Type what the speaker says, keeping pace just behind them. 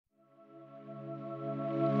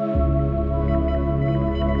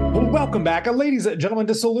Welcome back, ladies and gentlemen,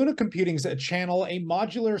 to Soluna Computing's channel, a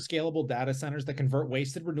modular, scalable data centers that convert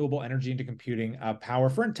wasted renewable energy into computing power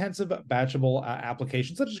for intensive, batchable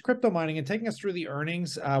applications such as crypto mining. And taking us through the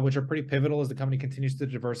earnings, which are pretty pivotal as the company continues to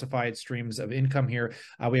diversify its streams of income here,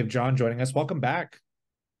 we have John joining us. Welcome back.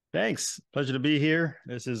 Thanks. Pleasure to be here.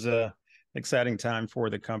 This is a exciting time for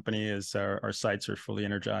the company as our sites are fully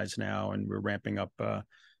energized now, and we're ramping up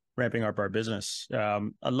our business. I'd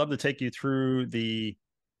love to take you through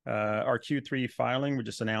our Q3 filing. We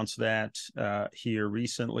just announced that here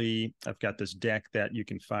recently. I've got this deck that you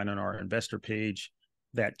can find on our investor page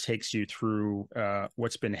that takes you through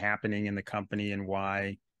what's been happening in the company and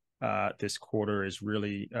why this quarter is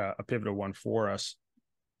really a pivotal one for us.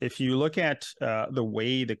 If you look at the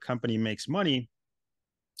way the company makes money,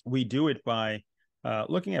 we do it by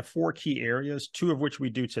looking at 4 key areas, 2 of which we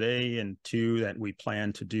do today and 2 that we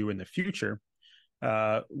plan to do in the future.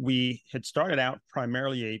 We had started out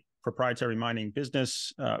primarily a proprietary mining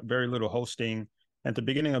business, very little hosting. At the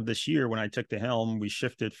beginning of this year, when I took the helm, we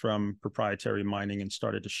shifted from proprietary mining and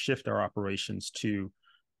started to shift our operations to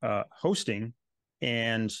hosting.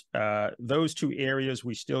 And those 2 areas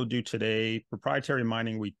we still do today. Proprietary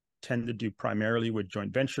mining, we tend to do primarily with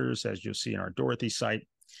joint ventures, as you'll see in our Dorothy site.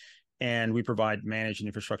 And we provide managed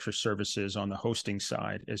infrastructure services on the hosting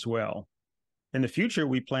side as well. In the future,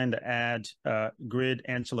 we plan to add grid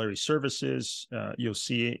ancillary services. You'll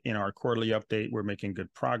see in our quarterly update, we're making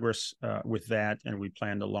good progress with that, and we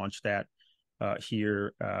plan to launch that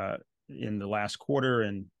here in the last quarter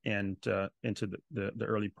and into the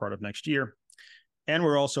early part of next year. And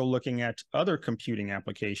we're also looking at other computing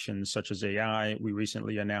applications such as AI. We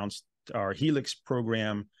recently announced our Helix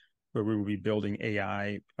program, where we will be building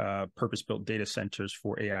AI purpose-built data centers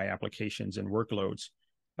for AI applications and workloads.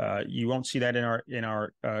 You won't see that in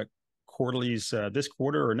our quarterlies this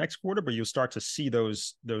quarter or next quarter, but you'll start to see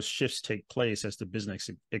those shifts take place as the business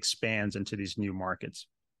expands into these new markets.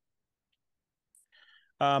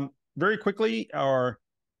 Very quickly, our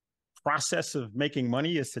process of making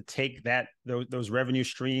money is to take those revenue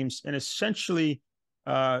streams and essentially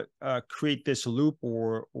create this loop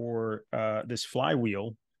or this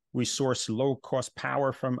flywheel. We source low-cost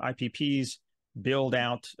power from IPPs, build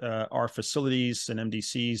out our facilities and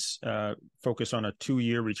MDCs, focus on a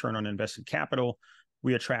 2-year return on invested capital.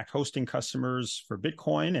 We attract hosting customers for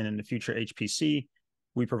Bitcoin and in the future HPC.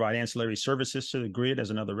 We provide ancillary services to the grid as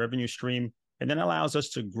another revenue stream, and then allows us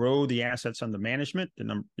to grow the assets under management,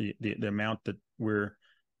 the amount that we're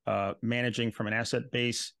managing from an asset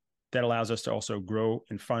base. That allows us to also grow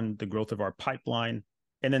and fund the growth of our pipeline,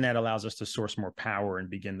 and then that allows us to source more power and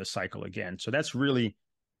begin the cycle again. So that's really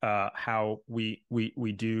how we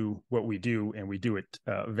do what we do, and we do it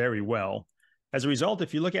very well. As a result,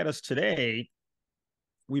 if you look at us today,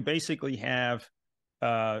 we basically have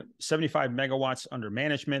 75 megawatts under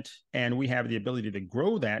management, and we have the ability to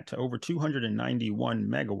grow that to over 291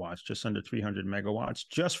 megawatts, just under 300 megawatts,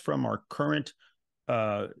 just from our current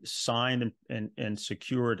signed and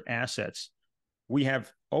secured assets. We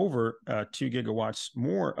have over 2 gigawatts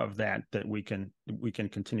more of that we can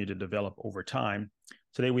continue to develop over time.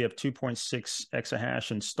 Today, we have 2.6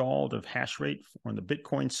 exahash installed of hash rate on the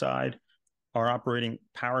Bitcoin side. Our operating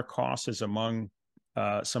power cost is among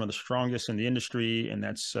some of the strongest in the industry, and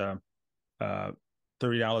that's $30 per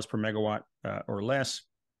megawatt or less.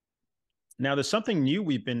 Now, there's something new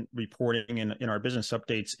we've been reporting in our business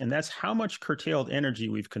updates, and that's how much curtailed energy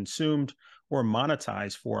we've consumed or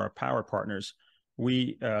monetized for our power partners.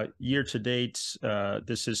 We, year to date,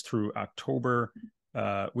 this is through October,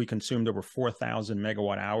 we consumed over 4,000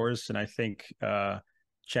 megawatt hours, and I think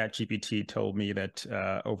ChatGPT told me that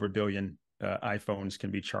over 1 billion iPhones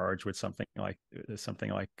can be charged with something like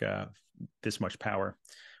this much power.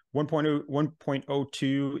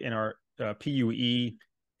 1.02 in our PUE,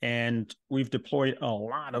 and we've deployed a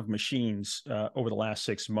lot of machines over the last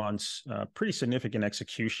 6 months. Pretty significant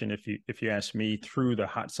execution, if you ask me, through the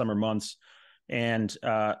hot summer months. And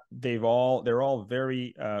they're all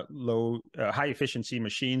very high efficiency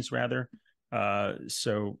machines rather.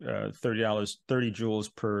 So $30, 30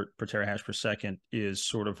 joules per terahash per second is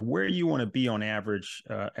sort of where you want to be on average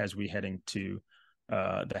as we heading to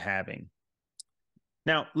the halving.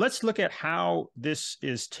 Now, let's look at how this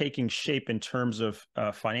is taking shape in terms of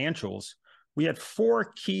financials. We had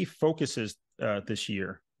 4 key focuses this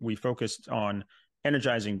year. We focused on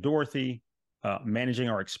energizing Dorothy, managing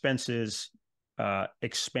our expenses,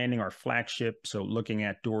 expanding our flagship, so looking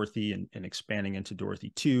at Dorothy and expanding into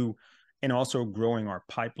Dorothy 2, and also growing our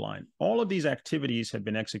pipeline. All of these activities have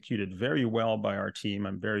been executed very well by our team.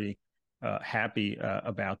 I'm very happy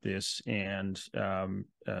about this, and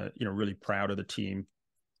really proud of the team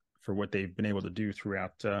what they've been able to do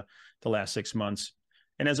throughout the last 6 months.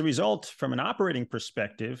 And as a result, from an operating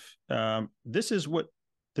perspective, this is what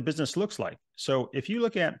the business looks like. So if you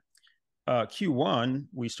look at Q1,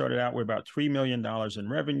 we started out with about $3 million in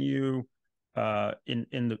revenue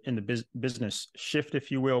in the business shift,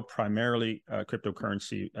 if you will, primarily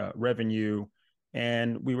cryptocurrency revenue.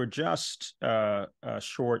 And we were just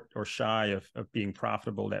short or shy of being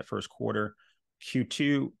profitable that first quarter.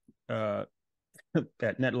 Q2,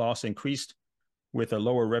 that net loss increased with a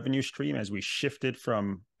lower revenue stream as we shifted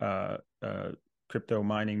from crypto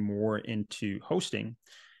mining more into hosting.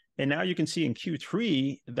 And now you can see in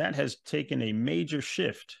Q3, that has taken a major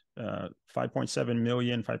shift, $5.7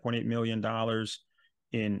 million, $5.8 million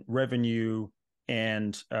in revenue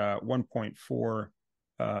and $1.4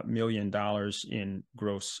 million in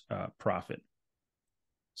gross profit.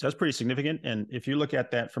 So that's pretty significant. And if you look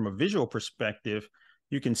at that from a visual perspective,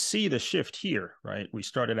 you can see the shift here, right? We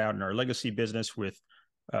started out in our legacy business with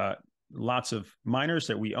lots of miners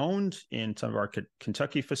that we owned in some of our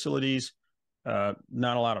Kentucky facilities.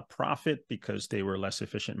 Not a lot of profit because they were less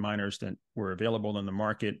efficient miners than were available in the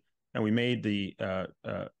market. And we made the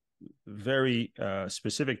very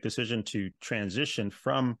specific decision to transition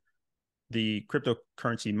from the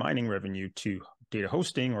cryptocurrency mining revenue to data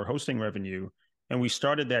hosting or hosting revenue. And we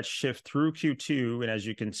started that shift through Q2. And as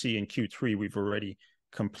you can see in Q3, we've already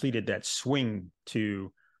completed that swing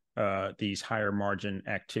to these higher margin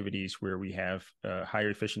activities where we have higher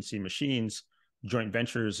efficiency machines, joint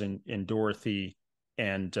ventures in Dorothy,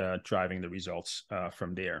 and driving the results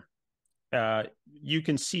from there. You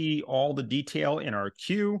can see all the detail in our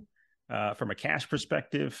Q. From a cash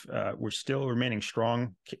perspective, we're still remaining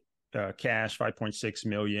strong. Cash, $5.6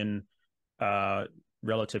 million,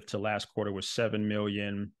 relative to last quarter was $7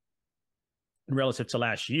 million. Relative to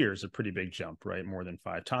last year is a pretty big jump, right? More than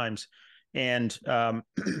 5 times. And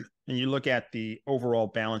you look at the overall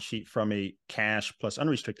balance sheet from a cash plus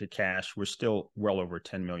unrestricted cash, we're still well over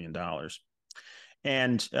 $10 million.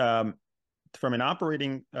 And from an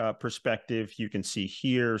operating perspective, you can see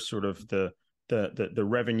here sort of the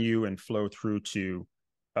revenue and flow through to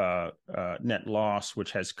net loss,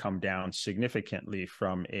 which has come down significantly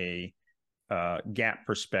from a GAAP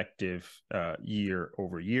perspective year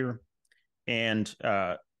over year. And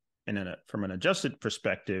then from an adjusted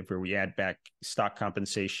perspective, where we add back stock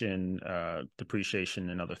compensation, depreciation,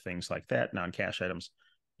 and other things like that, non-cash items,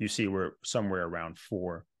 you see we're somewhere around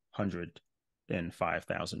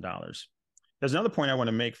 $405,000. There's another point I want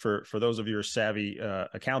to make for those of your savvy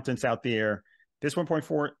accountants out there. This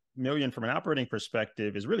 1.4 million from an operating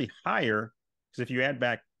perspective is really higher because if you add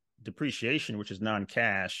back depreciation, which is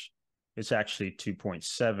non-cash, it's actually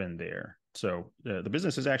 2.7 there. So the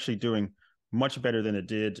business is actually doing much better than it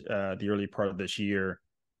did the early part of this year.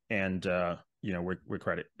 And, we're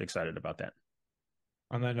quite excited about that.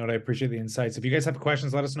 On that note, I appreciate the insights. If you guys have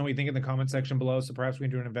questions, let us know what you think in the comment section below. So perhaps we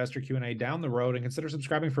can do an investor Q&A down the road, and consider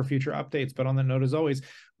subscribing for future updates. But on that note, as always,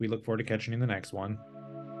 we look forward to catching you in the next one.